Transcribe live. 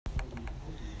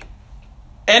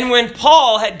And when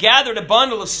Paul had gathered a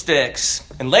bundle of sticks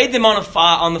and laid them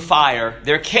on the fire,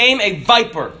 there came a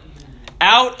viper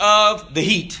out of the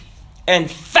heat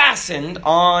and fastened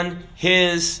on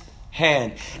his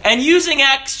hand. And using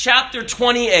Acts chapter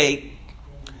 28,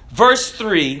 verse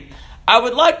 3, I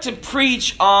would like to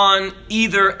preach on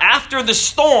either after the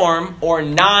storm or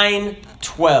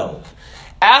 9:12.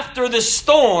 After the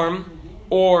storm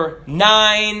or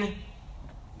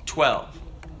 9:12.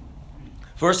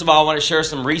 First of all, I want to share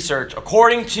some research.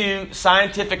 According to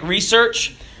scientific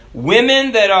research,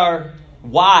 women that are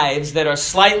wives that are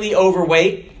slightly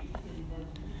overweight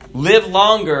live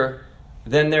longer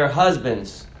than their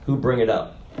husbands who bring it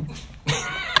up.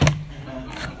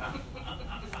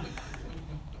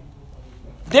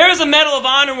 There's a Medal of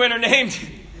Honor winner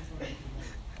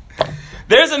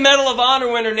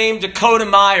named Dakota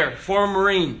Meyer, former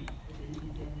Marine.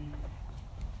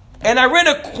 And I read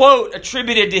a quote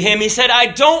attributed to him. He said, "I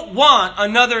don't want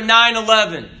another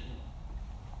 9/11,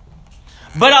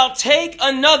 but I'll take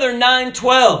another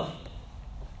 9/12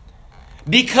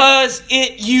 because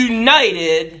it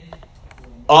united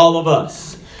all of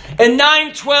us." And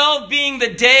 9/12 being the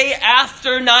day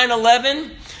after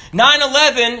 9/11,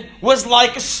 9/11 was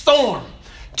like a storm.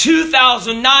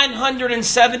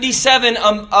 2,977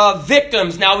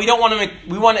 victims. Now we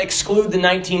want to exclude the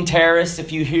 19 terrorists.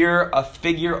 If you hear a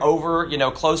figure over,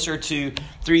 closer to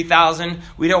 3,000,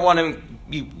 we don't want to.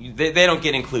 They don't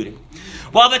get included.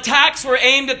 While the attacks were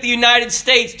aimed at the United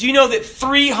States, do you know that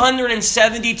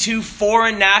 372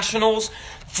 foreign nationals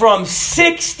from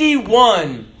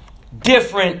 61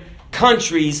 different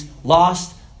countries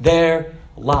lost their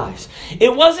lives?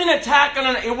 It wasn't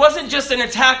just an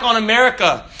attack on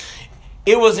America.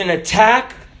 It was an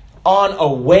attack on a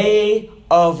way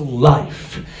of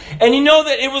life. And you know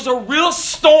that it was a real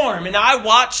storm. And I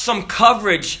watched some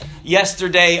coverage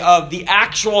yesterday of the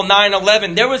actual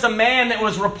 9/11. There was a man that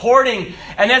was reporting,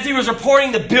 and as he was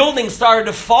reporting, the building started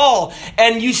to fall.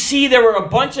 And you see there were a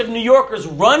bunch of New Yorkers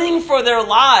running for their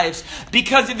lives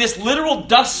because of this literal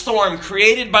dust storm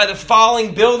created by the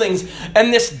falling buildings.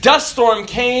 And this dust storm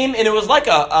came, and it was like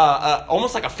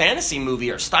almost like a fantasy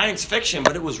movie or science fiction,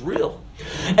 but it was real.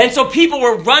 And so people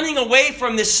were running away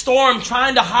from this storm,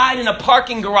 trying to hide in a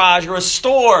parking garage or a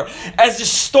store as the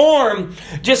storm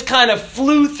just kind of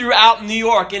flew throughout New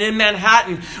York and in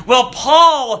Manhattan. Well,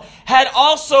 Paul had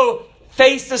also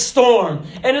faced a storm.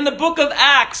 And in the book of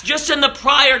Acts, just in the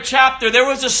prior chapter, there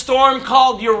was a storm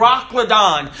called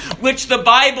Euroclydon, which the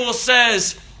Bible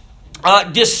says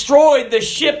destroyed the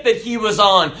ship that he was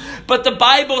on. But the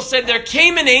Bible said there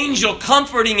came an angel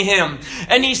comforting him.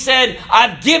 And he said,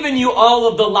 "I've given you all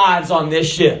of the lives on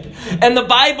this ship." And the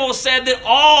Bible said that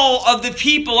all of the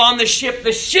people on the ship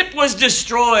was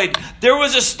destroyed. There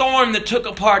was a storm that took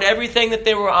apart everything that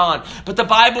they were on. But the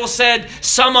Bible said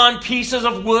some on pieces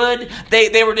of wood,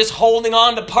 they were just holding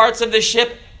on to parts of the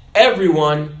ship.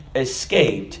 Everyone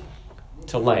escaped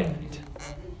to land.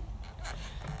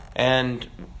 And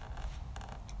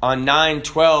on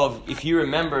 9/12, if you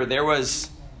remember, there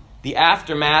was the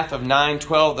aftermath of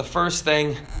 9/12. The first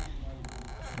thing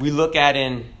we look at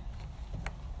in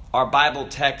our Bible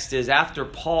text is after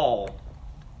Paul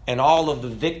and all of the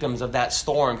victims of that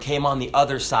storm came on the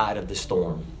other side of the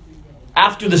storm.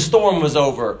 After the storm was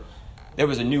over, there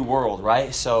was a new world,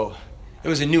 right? So it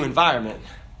was a new environment.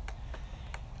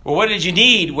 Well, what did you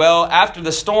need? Well, after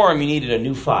the storm, you needed a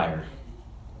new fire.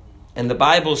 And the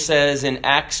Bible says in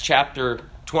Acts chapter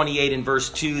 28 and verse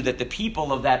 2 that the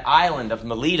people of that island of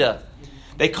Melita,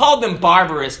 they called them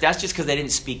barbarous. That's just because they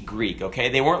didn't speak Greek, okay?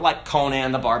 They weren't like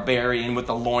Conan the Barbarian with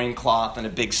a loincloth and a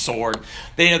big sword.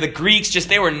 The Greeks,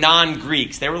 they were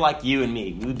non-Greeks. They were like you and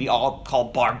me. We would be all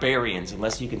called barbarians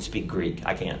unless you can speak Greek.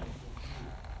 I can't.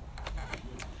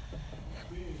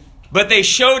 But they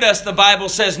showed us, the Bible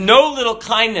says, no little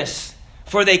kindness,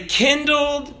 for they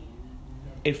kindled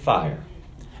a fire.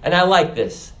 And I like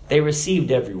this. They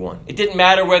received everyone. It didn't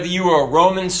matter whether you were a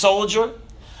Roman soldier,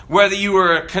 whether you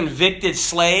were a convicted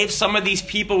slave. Some of these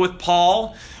people with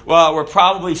Paul were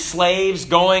probably slaves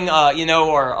going,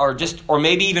 or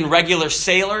maybe even regular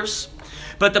sailors.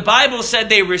 But the Bible said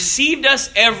they received us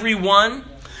everyone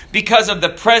because of the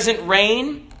present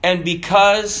rain and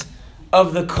because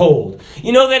of the cold.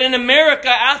 You know that in America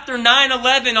after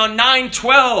 9/11 on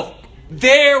 9/12,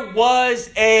 there was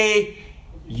a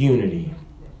unity.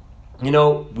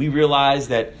 We realized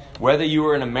that whether you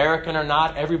were an American or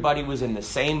not, everybody was in the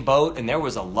same boat and there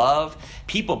was a love.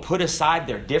 People put aside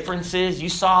their differences. You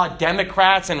saw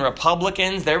Democrats and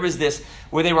Republicans. There was this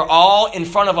where they were all in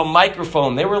front of a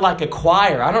microphone. They were like a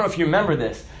choir. I don't know if you remember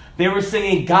this. They were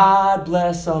singing, "God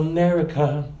bless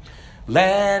America.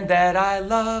 land that I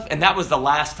love. And that was the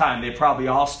last time they probably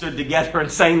all stood together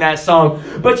and sang that song.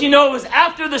 But it was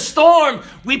after the storm,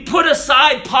 we put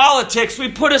aside politics.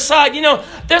 We put aside,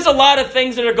 there's a lot of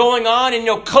things that are going on, and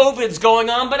COVID's going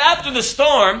on. But after the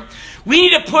storm, we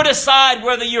need to put aside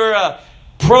whether you're a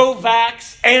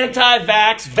pro-vax,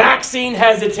 anti-vax, vaccine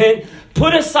hesitant.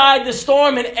 Put aside the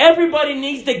storm, and everybody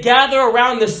needs to gather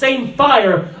around the same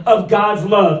fire of God's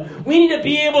love. We need to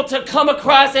be able to come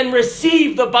across and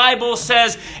receive, the Bible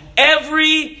says,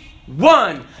 every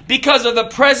one, because of the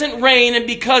present rain and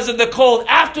because of the cold.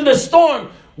 After the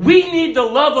storm, we need the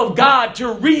love of God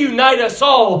to reunite us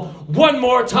all one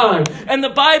more time. And the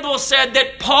Bible said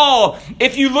that Paul,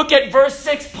 if you look at verse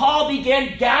 6, Paul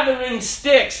began gathering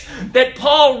sticks. That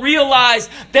Paul realized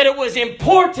that it was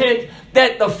important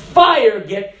that the fire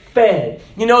get fed.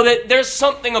 That there's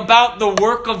something about the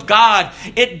work of God.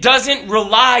 It doesn't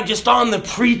rely just on the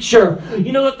preacher.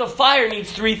 That the fire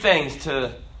needs three things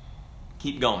to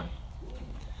keep going.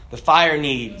 The fire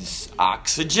needs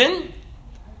oxygen.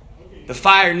 The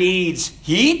fire needs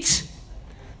heat.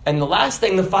 And the last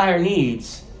thing the fire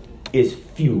needs is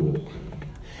fuel.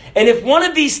 And if one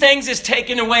of these things is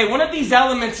taken away, one of these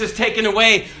elements is taken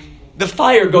away, the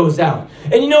fire goes out.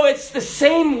 And it's the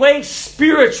same way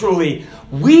spiritually.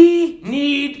 We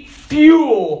need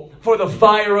fuel for the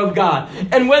fire of God.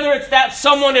 And whether it's that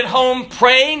someone at home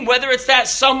praying, whether it's that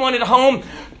someone at home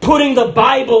putting the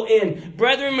Bible in.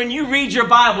 Brethren, when you read your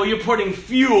Bible, you're putting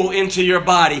fuel into your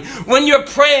body. When you're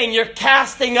praying, you're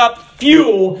casting up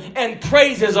fuel and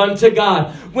praises unto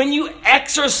God. When you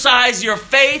exercise your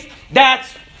faith,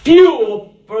 that's fuel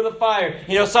for the fire.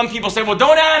 Some people say, well,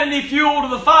 don't add any fuel to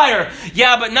the fire.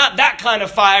 Yeah, but not that kind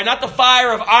of fire. Not the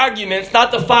fire of arguments.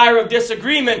 Not the fire of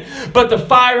disagreement. But the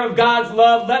fire of God's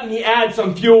love. Let me add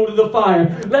some fuel to the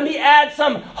fire. Let me add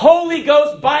some Holy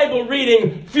Ghost Bible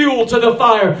reading fuel to the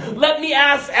fire. Let me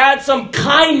add some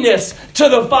kindness to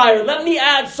the fire. Let me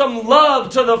add some love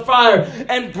to the fire.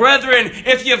 And brethren,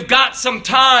 if you've got some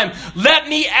time, let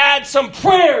me add some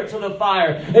prayer to the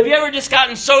fire. Have you ever just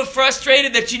gotten so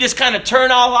frustrated that you just kind of turn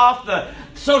off the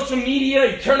social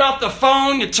media, you turn off the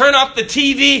phone, you turn off the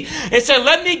TV, and say,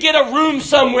 let me get a room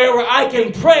somewhere where I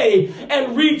can pray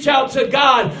and reach out to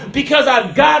God, because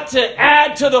I've got to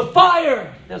add to the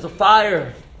fire. There's a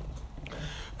fire.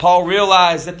 Paul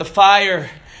realized that the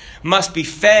fire must be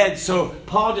fed, so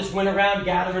Paul just went around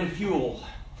gathering fuel.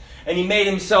 And he made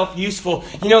himself useful.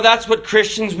 That's what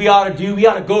Christians we ought to do. We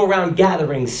ought to go around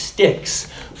gathering sticks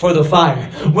for the fire.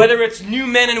 Whether it's new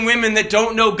men and women that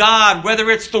don't know God,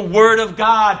 whether it's the Word of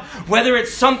God, whether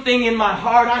it's something in my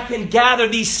heart, I can gather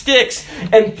these sticks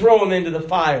and throw them into the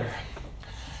fire.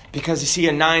 Because you see,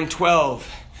 in 9:12,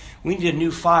 we need a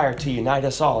new fire to unite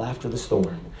us all after the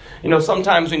storm.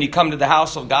 Sometimes when you come to the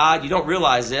house of God, you don't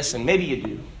realize this, and maybe you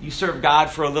do. You serve God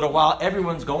for a little while.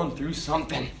 Everyone's going through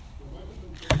something.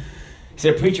 You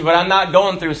say, preacher, but I'm not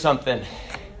going through something.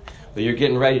 Well, you're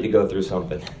getting ready to go through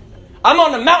something. I'm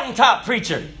on the mountaintop,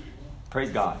 preacher.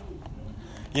 Praise God.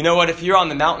 You know what? If you're on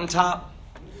the mountaintop,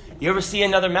 you ever see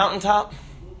another mountaintop?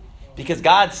 Because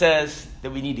God says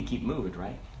that we need to keep moving,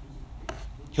 right?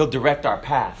 He'll direct our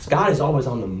paths. God is always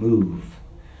on the move.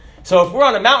 So if we're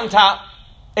on a mountaintop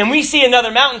and we see another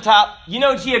mountaintop,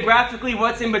 geographically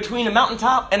what's in between a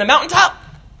mountaintop and a mountaintop?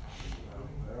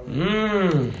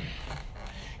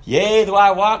 Yea, though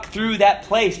I walk through that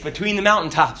place between the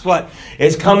mountaintops. What?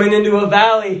 It's coming into a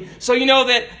valley. So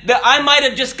that I might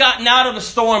have just gotten out of a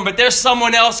storm, but there's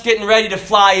someone else getting ready to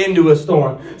fly into a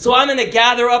storm. So I'm going to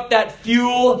gather up that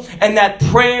fuel and that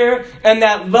prayer and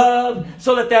that love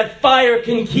so that fire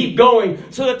can keep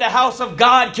going. So that the house of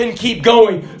God can keep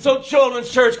going. So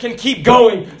children's church can keep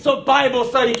going. So Bible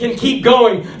study can keep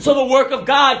going. So the work of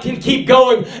God can keep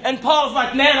going. And Paul's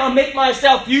like, man, I'll make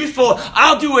myself useful.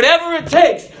 I'll do whatever it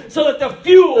takes so that the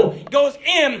fuel goes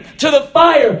in to the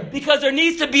fire, because there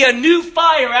needs to be a new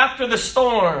fire after the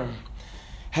storm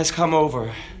has come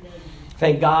over.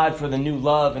 Thank God for the new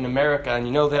love in America.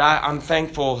 And that I'm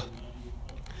thankful,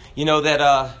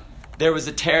 that there was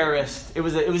a terrorist. It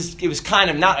was kind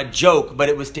of not a joke, but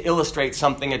it was to illustrate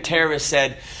something. A terrorist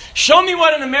said, show me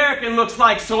what an American looks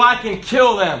like so I can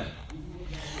kill them.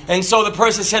 And so the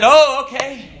person said, oh,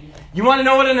 okay. You want to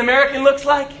know what an American looks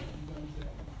like?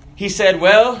 He said,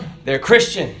 well, they're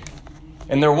Christian,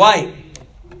 and they're white,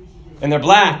 and they're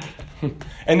black,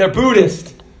 and they're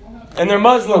Buddhist, and they're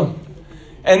Muslim,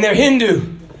 and they're Hindu,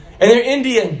 and they're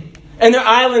Indian, and they're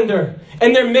Islander,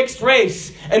 and they're mixed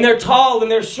race, and they're tall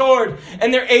and they're short,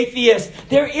 and they're atheist.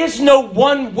 There is no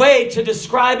one way to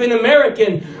describe an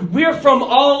American. We're from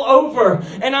all over,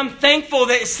 and I'm thankful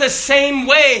that it's the same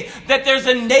way that there's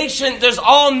a nation, there's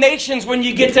all nations when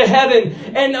you get to heaven,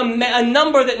 and a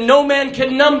number that no man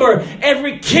can number,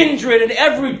 every kindred and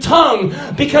every tongue,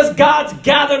 because God's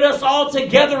gathered us all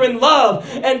together in love.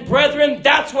 And brethren,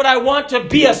 that's what I want to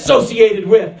be associated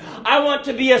with. I want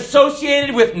to be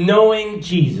associated with knowing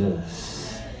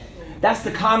Jesus. That's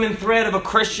the common thread of a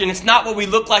Christian. It's not what we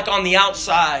look like on the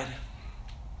outside,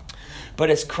 but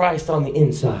it's Christ on the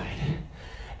inside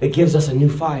that gives us a new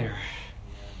fire.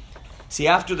 See,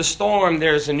 after the storm,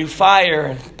 there's a new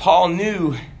fire. Paul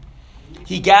knew.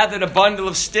 He gathered a bundle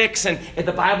of sticks, and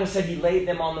the Bible said he laid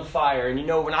them on the fire. And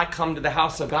when I come to the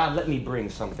house of God, let me bring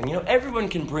something. Everyone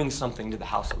can bring something to the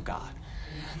house of God.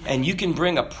 And you can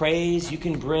bring a praise. You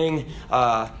can bring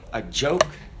a joke.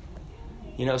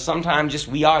 Sometimes just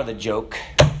we are the joke.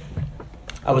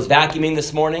 I was vacuuming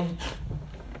this morning.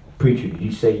 Preacher, did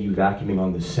you say you vacuuming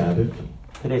on the Sabbath?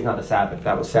 Today's not the Sabbath.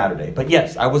 That was Saturday. But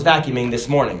yes, I was vacuuming this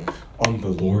morning on the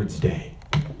Lord's Day.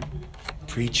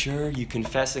 Preacher, you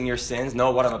confessing your sins?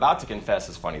 No, what I'm about to confess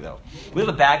is funny, though. We have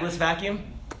a bagless vacuum.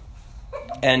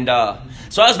 And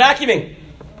so I was vacuuming.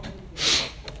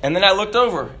 And then I looked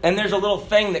over, and there's a little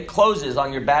thing that closes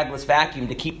on your bagless vacuum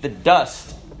to keep the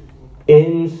dust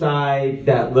inside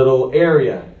that little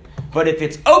area. But if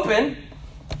it's open,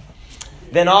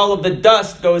 then all of the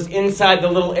dust goes inside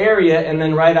the little area and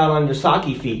then right out on your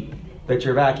socky feet that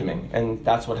you're vacuuming. And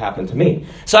that's what happened to me.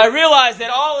 So I realized that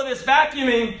all of this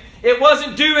vacuuming, it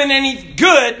wasn't doing any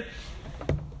good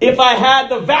if I had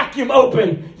the vacuum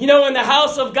open. In the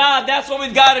house of God, that's what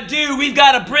we've got to do. We've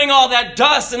got to bring all that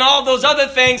dust and all those other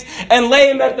things and lay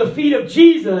them at the feet of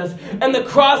Jesus and the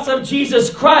cross of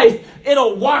Jesus Christ.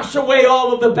 It'll wash away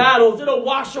all of the battles. It'll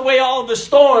wash away all of the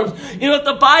storms.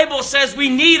 The Bible says we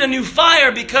need a new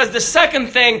fire, because the second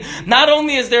thing, not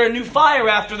only is there a new fire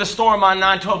after the storm on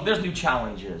 9/12, there's new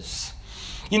challenges.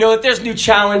 If there's new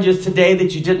challenges today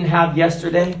that you didn't have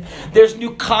yesterday, there's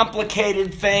new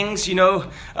complicated things.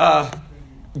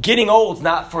 Getting old's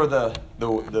not for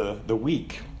the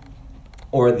weak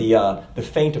or the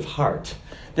faint of heart.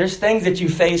 There's things that you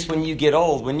face when you get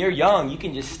old. When you're young, you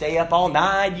can just stay up all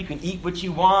night. You can eat what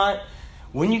you want.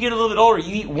 When you get a little bit older,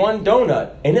 you eat one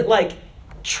donut, and it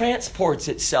transports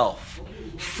itself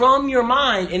from your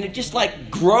mind, and it just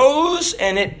grows,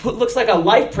 and it looks like a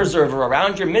life preserver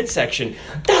around your midsection.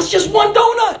 That's just one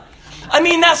donut.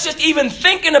 That's just even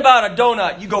thinking about a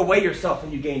donut. You go weigh yourself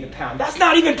and you gained a pound. That's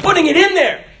not even putting it in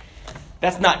there.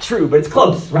 That's not true, but it's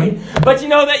close, right? But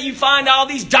that you find all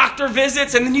these doctor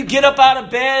visits, and then you get up out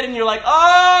of bed and you're like,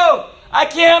 oh, I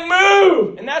can't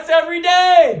move. And that's every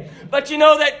day. But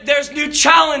that there's new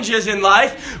challenges in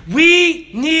life.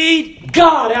 We need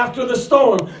God after the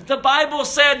storm. The Bible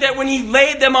said that when he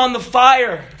laid them on the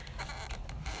fire,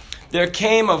 there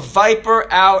came a viper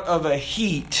out of a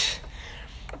heat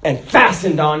and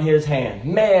fastened on his hand.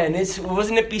 Man,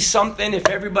 wasn't it be something if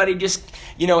everybody just,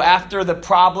 after the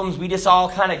problems, we just all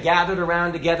kind of gathered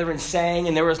around together and sang,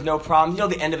 and there was no problem.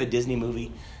 The end of a Disney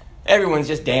movie. Everyone's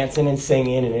just dancing and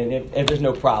singing, and there's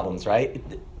no problems, right?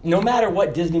 No matter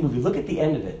what Disney movie, look at the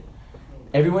end of it.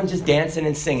 Everyone's just dancing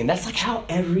and singing. That's how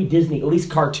every Disney, at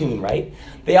least cartoon, right?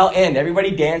 They all end.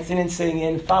 Everybody dancing and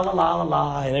singing, fa la la la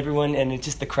la, and everyone, and it's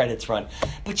just the credits run.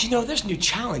 But there's new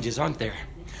challenges, aren't there?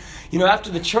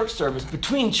 After the church service,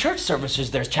 between church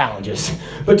services, there's challenges.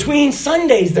 Between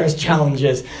Sundays, there's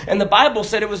challenges. And the Bible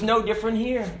said it was no different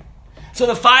here. So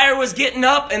the fire was getting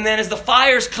up, and then as the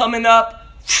fire's coming up,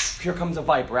 here comes a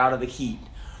viper out of the heat.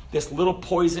 This little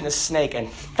poisonous snake, and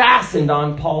fastened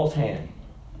on Paul's hand.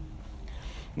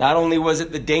 Not only was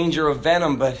it the danger of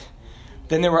venom, but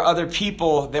then there were other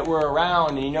people that were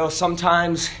around. And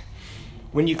sometimes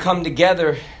when you come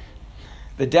together,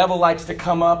 the devil likes to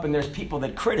come up, and there's people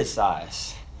that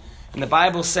criticize. And the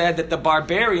Bible said that the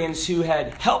barbarians who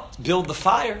had helped build the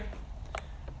fire,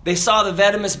 they saw the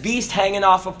venomous beast hanging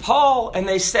off of Paul, and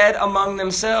they said among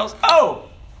themselves, oh,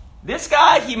 this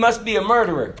guy, he must be a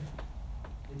murderer,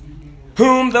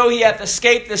 whom though he hath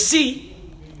escaped the sea,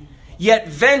 yet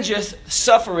vengeth,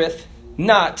 suffereth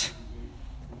not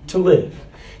to live.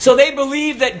 So they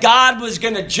believed that God was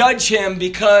going to judge him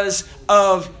because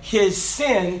of his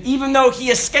sin, even though he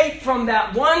escaped from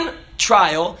that one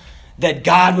trial, that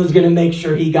God was going to make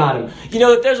sure he got him.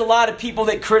 That there's a lot of people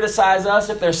that criticize us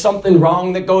if there's something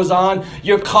wrong that goes on.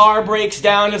 Your car breaks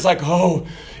down. It's like, oh,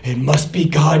 it must be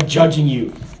God judging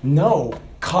you. No,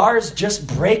 cars just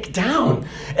break down,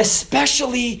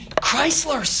 especially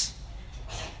Chryslers.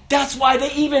 That's why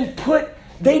they put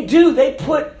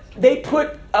they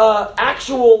put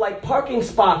actual like parking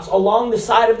spots along the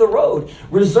side of the road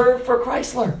reserved for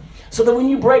Chrysler. So that when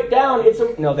you break down, it's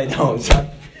a... No, they don't.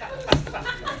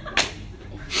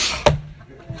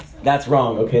 That's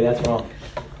wrong. Okay, that's wrong.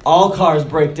 All cars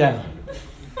break down.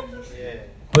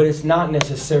 But it's not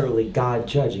necessarily God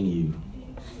judging you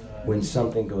when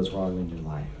something goes wrong in your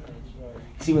life.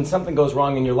 See, when something goes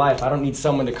wrong in your life, I don't need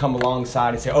someone to come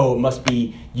alongside and say, oh, it must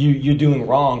be you're doing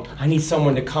wrong. I need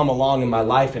someone to come along in my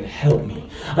life and help me.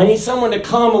 I need someone to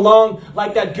come along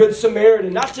like that Good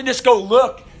Samaritan, not to just go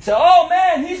look, say, oh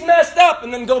man, he's messed up,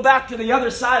 and then go back to the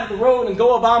other side of the road and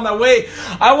go about my way.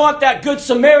 I want that Good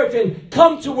Samaritan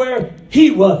come to where he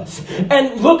was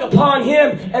and look upon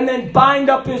him and then bind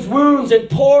up his wounds and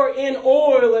pour in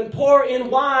oil and pour in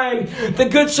wine. The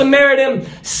Good Samaritan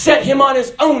set him on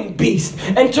his own beast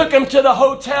and took him to the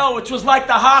hotel, which was like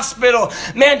the hospital.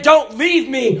 Man, don't leave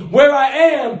me where I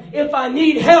am. If I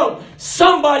need help,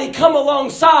 somebody come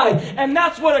alongside. And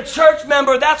that's what a church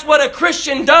member, that's what a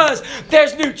Christian does.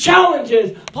 There's new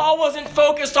challenges. Paul wasn't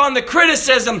focused on the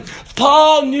criticism.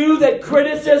 Paul knew that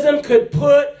criticism could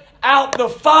put out the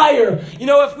fire. You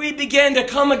know, if we begin to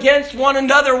come against one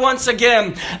another once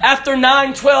again, after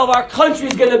 9/12, our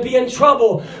country's going to be in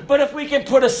trouble. But if we can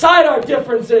put aside our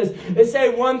differences and say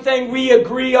one thing we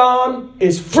agree on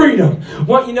is freedom.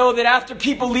 Want you know that after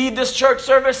people leave this church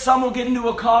service, some will get into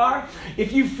a car.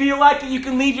 If you feel like it, you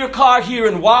can leave your car here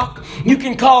and walk. You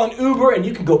can call an Uber and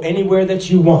you can go anywhere that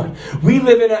you want. We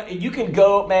live in you can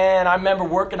go, man, I remember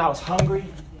working, I was hungry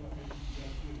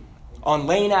on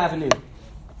Lane Avenue.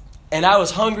 And I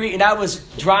was hungry, and I was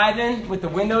driving with the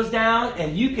windows down,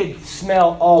 and you could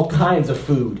smell all kinds of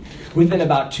food within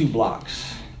about 2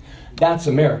 blocks. That's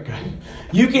America.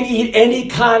 You can eat any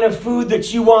kind of food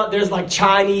that you want. There's like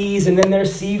Chinese, and then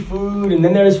there's seafood, and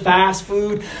then there's fast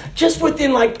food. Just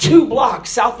within like 2 blocks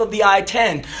south of the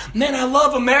I-10. Man, I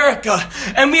love America.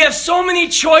 And we have so many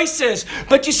choices.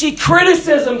 But you see,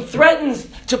 criticism threatens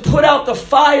to put out the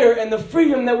fire and the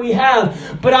freedom that we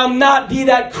have. But I'll not be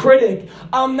that critic.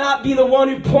 I'll not be the one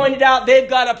who pointed out they've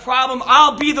got a problem.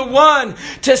 I'll be the one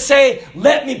to say,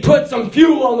 let me put some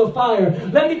fuel on the fire.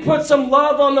 Let me put some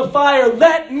love on the fire.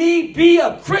 Let me be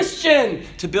a Christian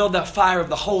to build that fire of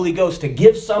the Holy Ghost, to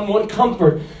give someone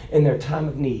comfort in their time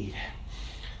of need.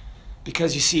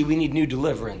 Because you see, we need new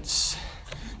deliverance.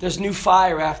 There's new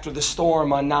fire after the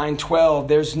storm on 9/12.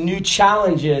 There's new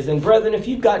challenges. And brethren, if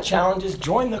you've got challenges,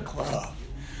 join the club.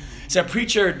 Say,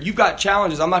 preacher, you've got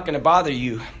challenges. I'm not going to bother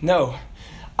you. No,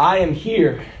 I am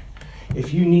here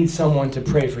if you need someone to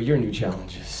pray for your new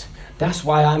challenges. That's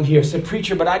why I'm here. Say,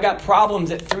 preacher, but I got problems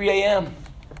at 3 a.m.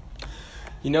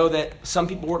 You know that some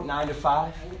people work 9 to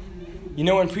 5? You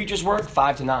know when preachers work?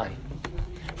 5 to 9.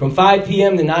 From 5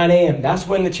 p.m. to 9 a.m., that's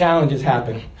when the challenges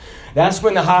happen. That's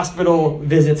when the hospital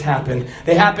visits happen.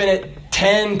 They happen at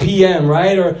 10 p.m.,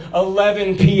 right? Or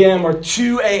 11 p.m. or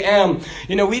 2 a.m.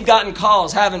 You know, we've gotten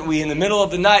calls, haven't we, in the middle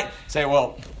of the night, say,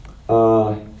 well,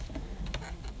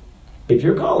 if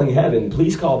you're calling heaven,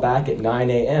 please call back at 9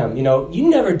 a.m. You know, you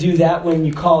never do that when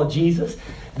you call Jesus.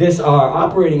 Our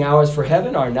operating hours for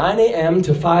heaven are 9 a.m.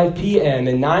 to 5 p.m.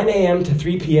 and 9 a.m. to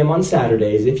 3 p.m. on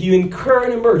Saturdays. If you incur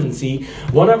an emergency,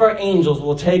 one of our angels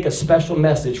will take a special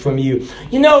message from you.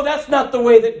 You know, that's not the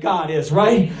way that God is,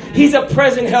 right? He's a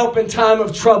present help in time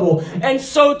of trouble. And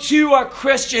so too are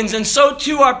Christians, and so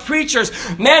too are preachers.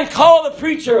 Man, call the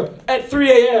preacher at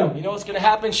 3 a.m. You know what's going to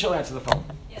happen? She'll answer the phone.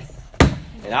 Yes.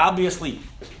 And I'll be asleep.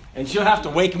 And she'll have to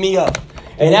wake me up.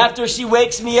 And after she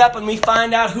wakes me up and we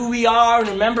find out who we are and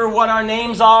remember what our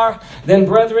names are, then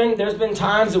brethren, there's been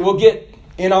times that we'll get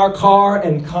in our car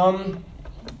and come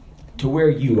to where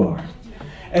you are.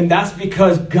 And that's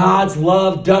because God's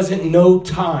love doesn't know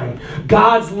time.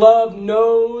 God's love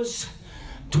knows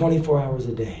 24 hours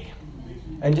a day.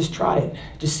 And just try it.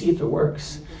 Just see if it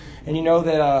works. And you know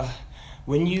that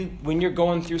when you're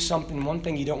going through something, one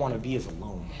thing you don't want to be is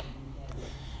alone.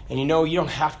 And you know, you don't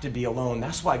have to be alone.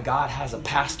 That's why God has a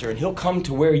pastor, and he'll come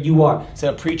to where you are. Say,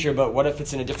 a preacher, but what if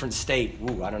it's in a different state?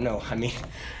 Ooh, I don't know. I mean,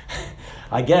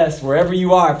 I guess wherever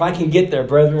you are, if I can get there,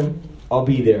 brethren, I'll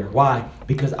be there. Why?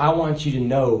 Because I want you to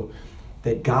know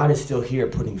that God is still here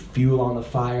putting fuel on the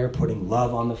fire, putting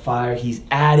love on the fire. He's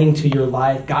adding to your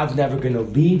life. God's never going to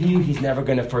leave you. He's never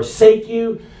going to forsake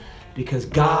you. Because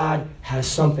God has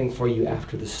something for you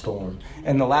after the storm.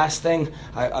 And the last thing,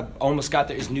 I almost got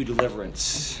there, is new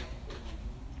deliverance.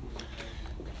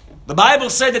 The Bible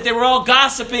said that they were all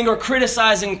gossiping or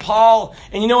criticizing Paul.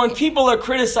 And you know, when people are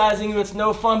criticizing you, it's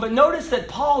no fun. But notice that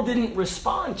Paul didn't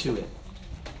respond to it.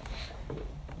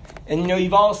 And you know,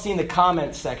 you've all seen the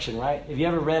comments section, right? Have you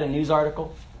ever read a news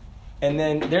article? And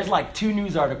then there's like 2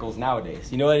 news articles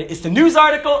nowadays. You know, it's the news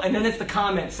article and then it's the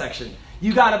comment section.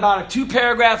 You got about a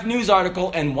 2-paragraph news article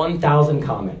and 1,000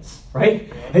 comments,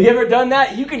 right? Have you ever done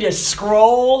that? You can just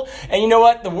scroll. And you know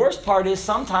what? The worst part is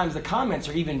sometimes the comments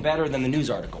are even better than the news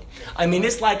article. I mean,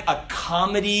 it's like a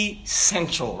Comedy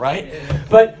Central, right?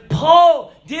 But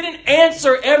Paul didn't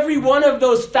answer every one of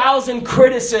those 1,000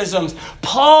 criticisms.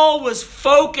 Paul was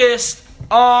focused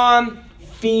on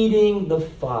feeding the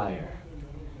fire.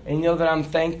 And you know that I'm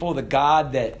thankful the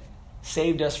God that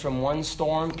saved us from one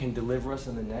storm can deliver us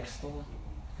in the next storm.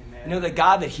 Amen. You know the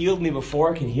God that healed me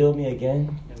before can heal me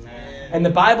again. Amen. And the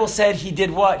Bible said he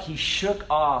did what? He shook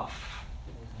off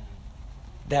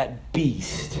that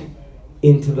beast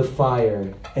into the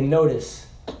fire. And notice,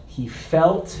 he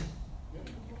felt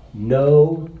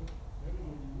no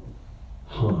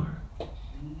harm.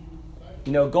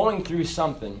 You know, going through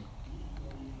something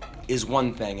is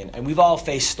one thing. And we've all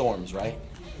faced storms, right?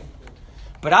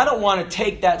 But I don't want to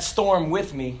take that storm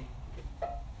with me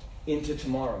into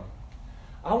tomorrow.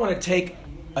 I want to take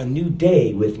a new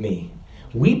day with me.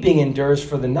 Weeping endures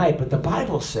for the night, but the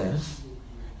Bible says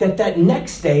that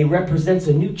next day represents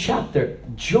a new chapter.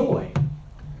 Joy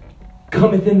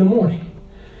cometh in the morning.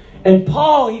 And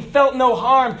Paul, he felt no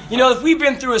harm. You know, if we've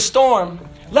been through a storm,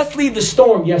 let's leave the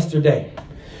storm yesterday.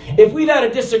 If we've had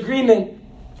a disagreement,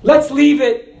 let's leave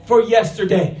it for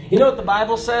yesterday. You know what the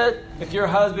Bible said? If you're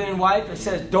a husband and wife, it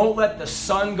says, don't let the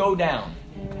sun go down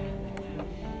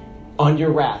on your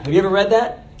wrath. Have you ever read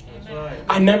that? That's right.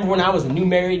 I remember when I was a new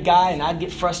married guy and I'd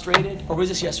get frustrated. Or was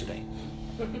this yesterday?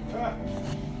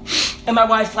 And my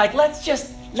wife's like, let's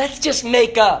just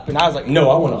make up. And I was like,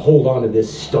 no, I want to hold on to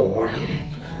this storm.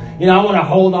 You know, I want to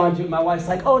hold on to it. My wife's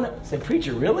like, oh, no. I said,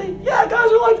 preacher, really? Yeah,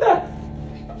 guys are like that.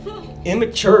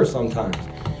 Immature sometimes.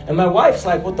 And my wife's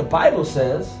like, what the Bible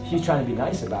says, she's trying to be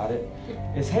nice about it,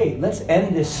 is, hey, let's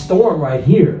end this storm right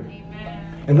here.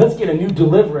 Amen. And let's get a new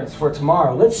deliverance for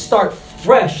tomorrow. Let's start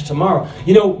fresh tomorrow.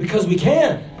 You know, because we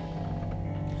can.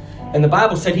 And the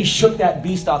Bible said he shook that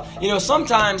beast off. You know,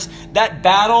 sometimes that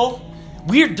battle,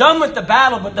 we're done with the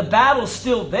battle, but the battle's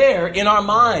still there in our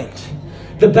mind.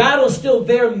 The battle's still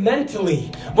there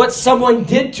mentally. What someone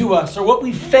did to us, or what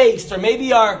we faced, or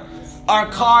maybe our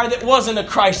car that wasn't a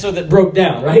Chrysler that broke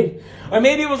down, right? Or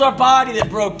maybe it was our body that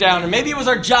broke down, or maybe it was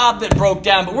our job that broke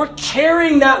down, but we're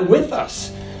carrying that with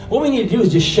us. What we need to do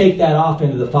is just shake that off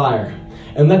into the fire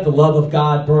and let the love of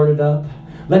God burn it up.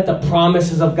 Let the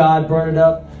promises of God burn it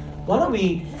up. Why don't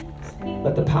we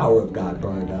let the power of God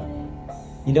burn it up?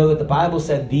 You know that the Bible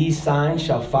said these signs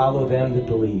shall follow them that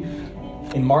believe.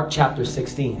 In Mark chapter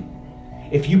 16.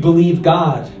 If you believe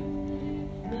God,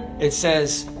 it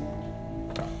says,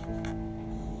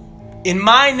 in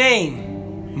my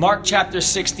name, Mark chapter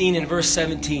 16 and verse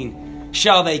 17,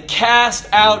 shall they cast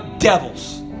out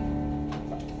devils.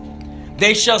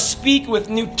 They shall speak with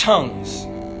new tongues.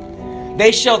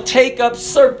 They shall take up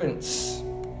serpents.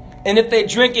 And if they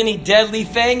drink any deadly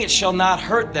thing, it shall not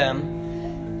hurt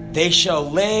them. They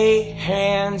shall lay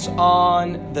hands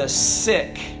on the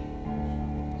sick,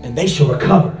 and they shall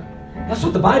recover. That's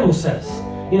what the Bible says.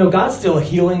 You know, God's still a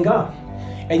healing God.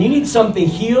 And you need something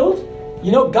healed.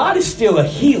 You know, God is still a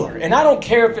healer. And I don't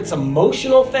care if it's an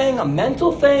emotional thing, a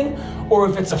mental thing, or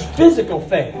if it's a physical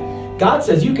thing. God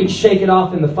says you can shake it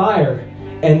off in the fire,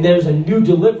 and there's a new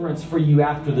deliverance for you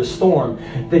after the storm.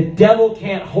 The devil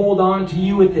can't hold on to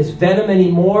you with this venom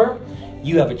anymore.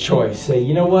 You have a choice. Say,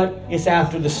 you know what? It's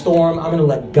after the storm. I'm going to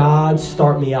let God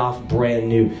start me off brand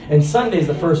new. And Sunday's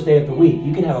the first day of the week.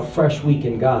 You can have a fresh week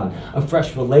in God, a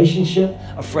fresh relationship,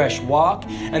 a fresh walk.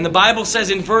 And the Bible says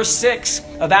in verse 6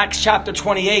 of Acts chapter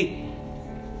 28,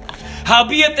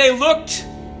 howbeit they looked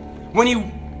when he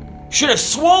should have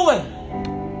swollen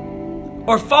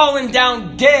or fallen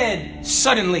down dead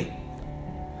suddenly.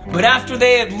 But after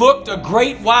they had looked a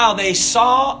great while, they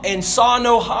saw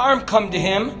no harm come to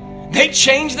him. They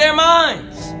changed their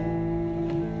minds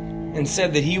and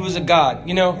said that he was a god.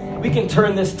 You know, we can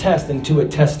turn this test into a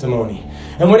testimony.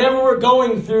 And whenever we're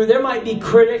going through, there might be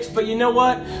critics, but you know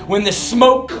what? When the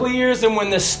smoke clears and when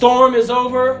the storm is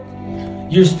over,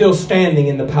 you're still standing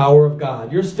in the power of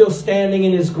God. You're still standing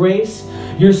in his grace.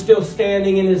 You're still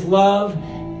standing in his love.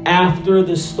 After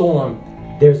the storm,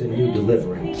 there's a new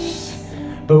deliverance.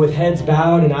 But with heads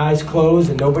bowed and eyes closed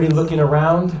and nobody looking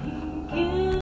around,